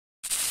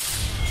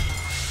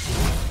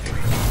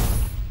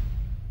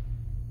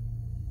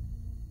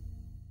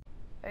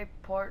Hey,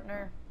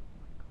 partner.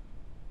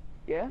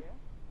 Yeah?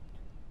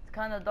 It's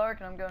kind of dark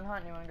and I'm going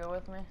hunting. You want to go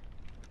with me?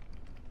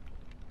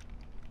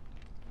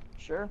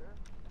 Sure.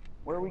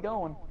 Where are we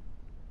going?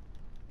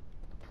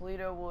 The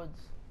Toledo Woods.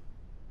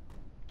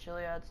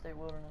 Chiliad State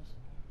Wilderness.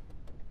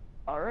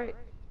 Alright.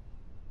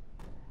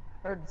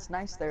 Heard it's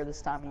nice there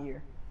this time of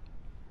year.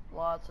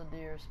 Lots of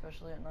deer,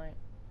 especially at night.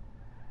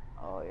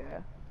 Oh, yeah.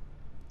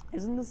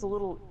 Isn't this a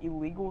little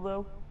illegal,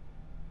 though?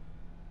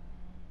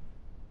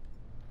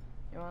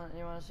 You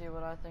want to see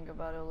what I think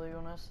about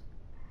illegalness?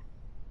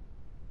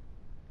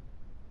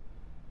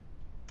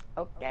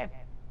 Okay.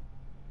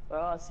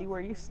 Well, I'll see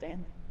where you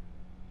stand.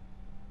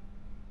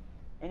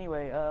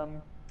 Anyway,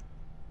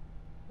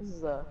 this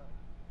is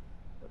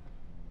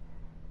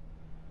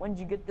when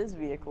did you get this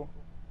vehicle?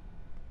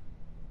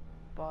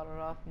 Bought it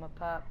off my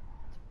pap.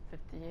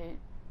 It's 58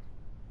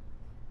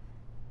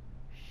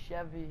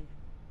 Chevy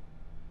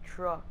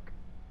truck.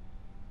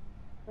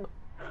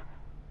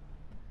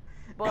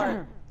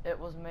 But it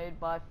was made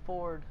by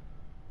Ford.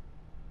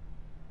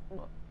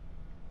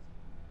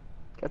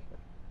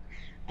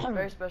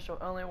 Very special.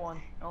 Only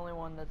one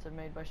that's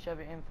made by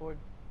Chevy and Ford.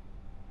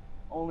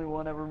 Only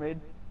one ever made?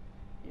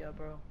 Yeah,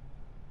 bro.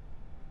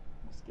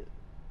 That's good.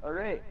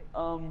 Alright,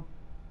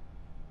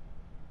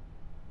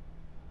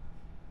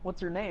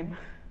 what's your name?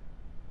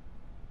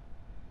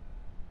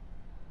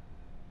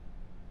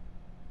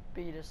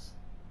 Beatus.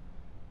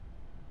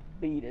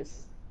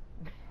 Beatus.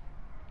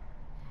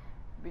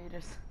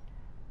 Beatus.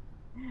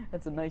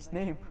 That's a nice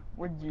name.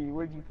 Where'd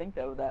you think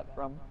of that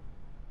from?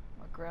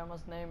 My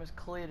grandma's name is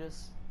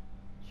Cletus.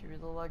 She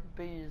really liked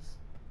bees.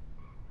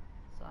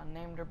 So I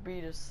named her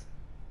Beatus.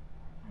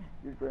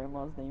 Your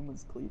grandma's name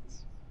was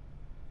Cleats.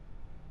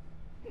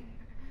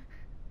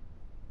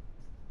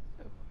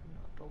 So hard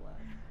not to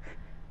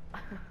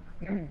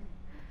laugh.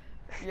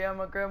 Yeah,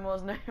 my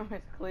grandma's name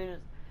is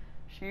Cletus.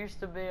 She used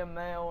to be a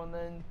male and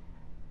then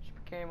she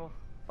became a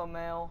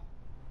female.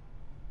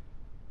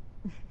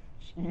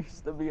 She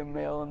used to be a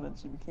male and then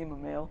she became a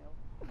male.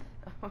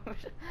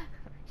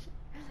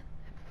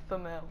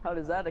 Female. How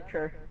does that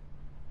occur?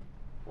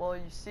 Well,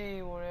 you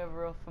see,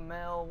 whenever a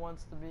female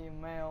wants to be a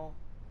male,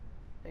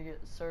 they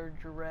get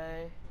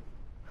surgery.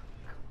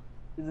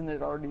 Isn't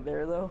it already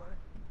there though?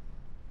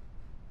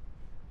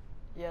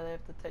 Yeah, they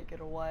have to take it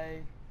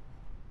away.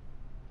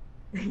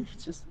 You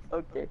just,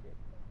 okay.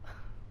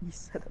 You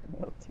said a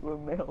male to a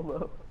male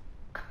though.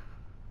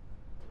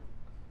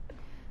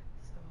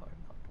 So hard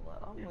not to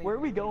laugh. Where are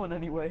we going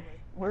anyway?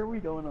 Where are we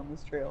going on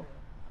this trail?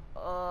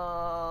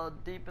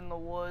 Deep in the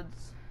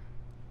woods.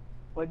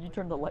 Why'd you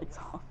turn the lights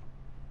off?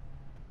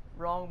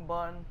 Wrong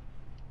button.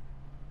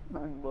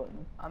 Wrong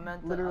button. I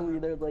meant to, Literally,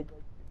 they're like...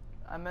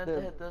 I meant to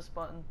hit this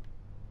button.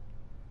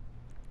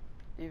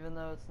 Even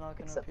though it's not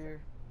gonna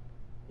appear.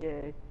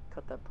 Yeah,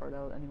 cut that part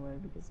out anyway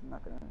because I'm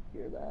not gonna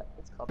hear that.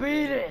 It's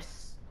copyrighted.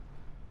 Beatus!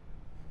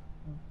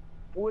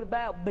 What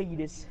about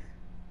Beatus?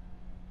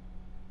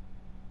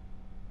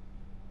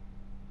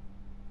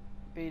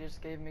 Beatus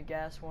gave me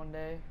gas one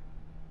day.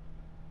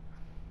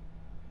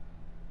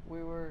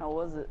 How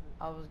was it?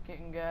 I was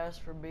getting gas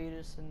for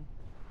Beatus and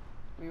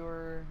we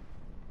were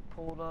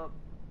pulled up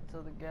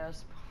to the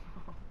gas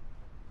pump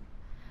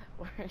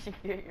where you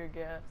get your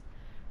gas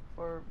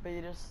for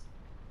Beatus,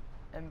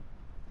 and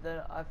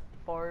then I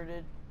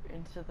farted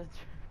into the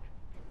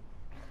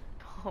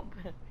pump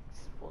and it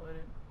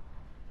exploded.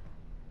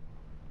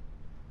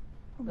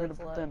 I'm gonna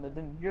pretend I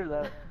didn't hear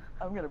that.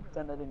 I'm gonna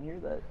pretend I didn't hear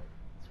that.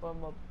 That's why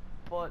my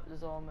butt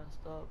is all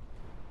messed up.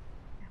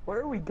 Where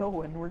are we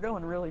going? We're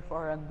going really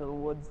far into the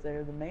woods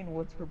there. The main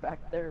woods were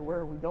back there. Where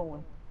are we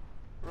going?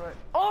 Right.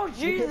 Oh,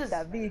 Jesus! Hit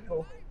that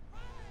vehicle.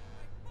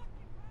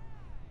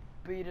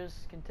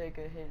 Beatus can take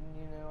a hit, and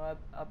you know,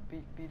 I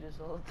beat Beatus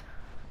all the time.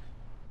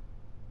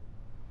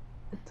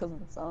 It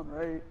doesn't sound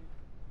right.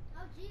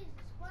 Oh, Jesus,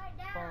 quiet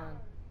down. Fine.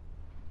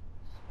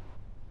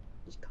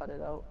 Just cut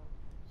it out.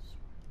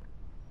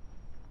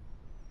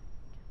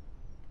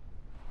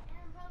 And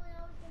I'm probably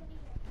always going to be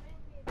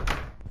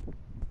here.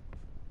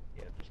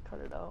 Yeah, just cut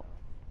it out.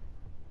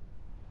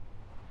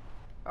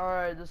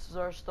 Alright, this is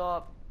our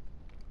stop.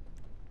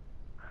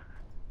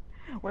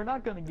 We're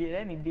not gonna get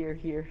any deer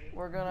here.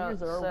 We're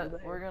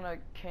gonna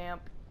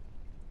camp.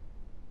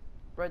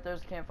 Right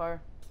there's a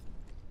campfire.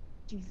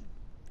 Jesus.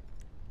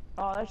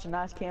 Oh, that's a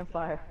nice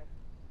campfire.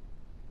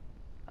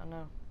 I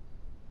know.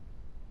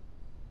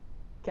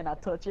 Can I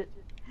touch it?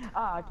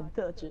 Ah, I can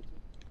touch it.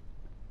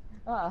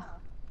 Ah.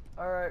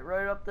 Alright,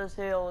 right up this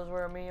hill is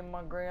where me and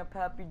my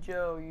Grandpappy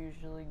Joe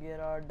usually get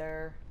our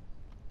deer.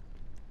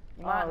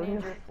 You might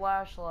need your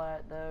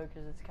flashlight though,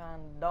 cause it's kinda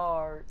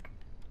dark.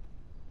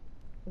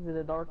 Is it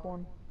a dark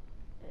one?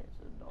 It's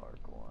a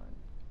dark one.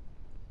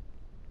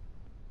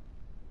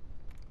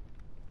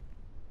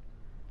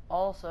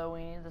 Also,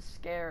 we need to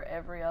scare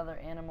every other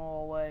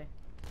animal away.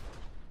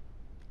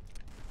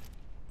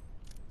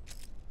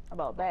 How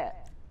about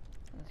that?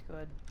 That's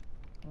good.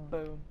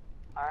 Boom.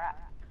 Alright.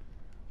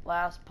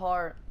 Last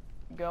part,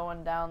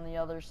 going down the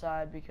other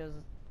side because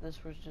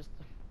this was just...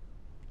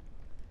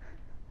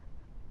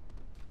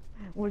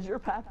 Was your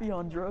pappy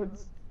on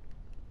drugs?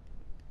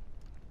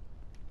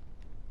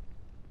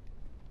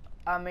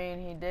 I mean,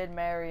 he did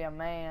marry a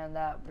man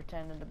that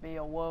pretended to be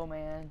a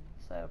woman,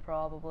 so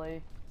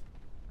probably.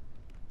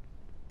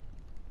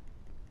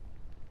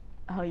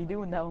 How you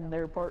doing down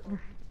there,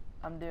 partner?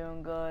 I'm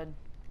doing good.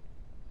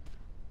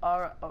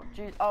 Alright, oh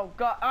jeez, oh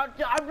god,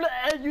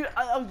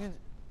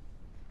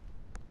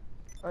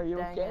 Are you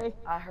dang okay? it,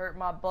 I hurt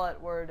my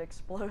butt where it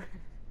exploded.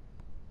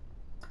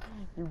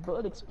 Your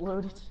butt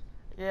exploded.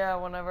 Yeah,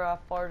 whenever I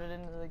farted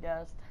into the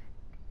gas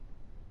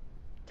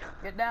tank.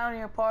 Get down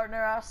here,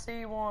 partner, I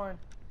see one.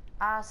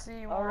 I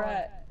see one.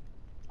 Alright.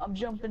 I'm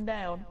jumping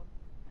down.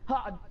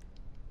 Ha!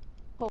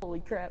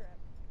 Holy crap.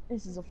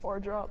 This is a far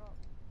drop.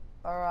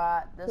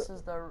 Alright, this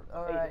is the,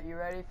 alright, you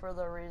ready for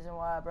the reason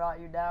why I brought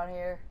you down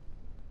here?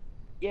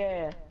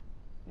 Yeah.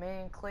 Me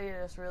and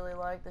Cletus really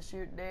like to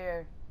shoot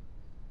deer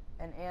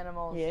and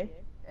animals. Yeah.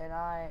 And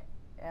I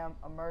am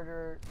a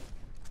murderer.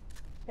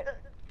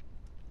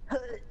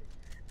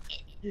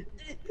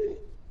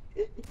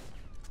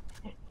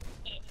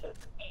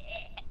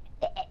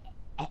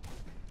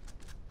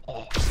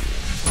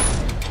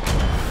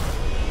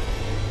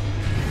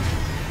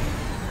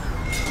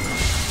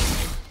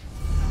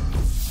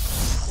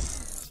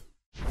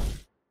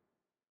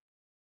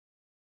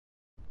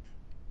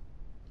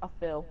 I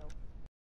fell.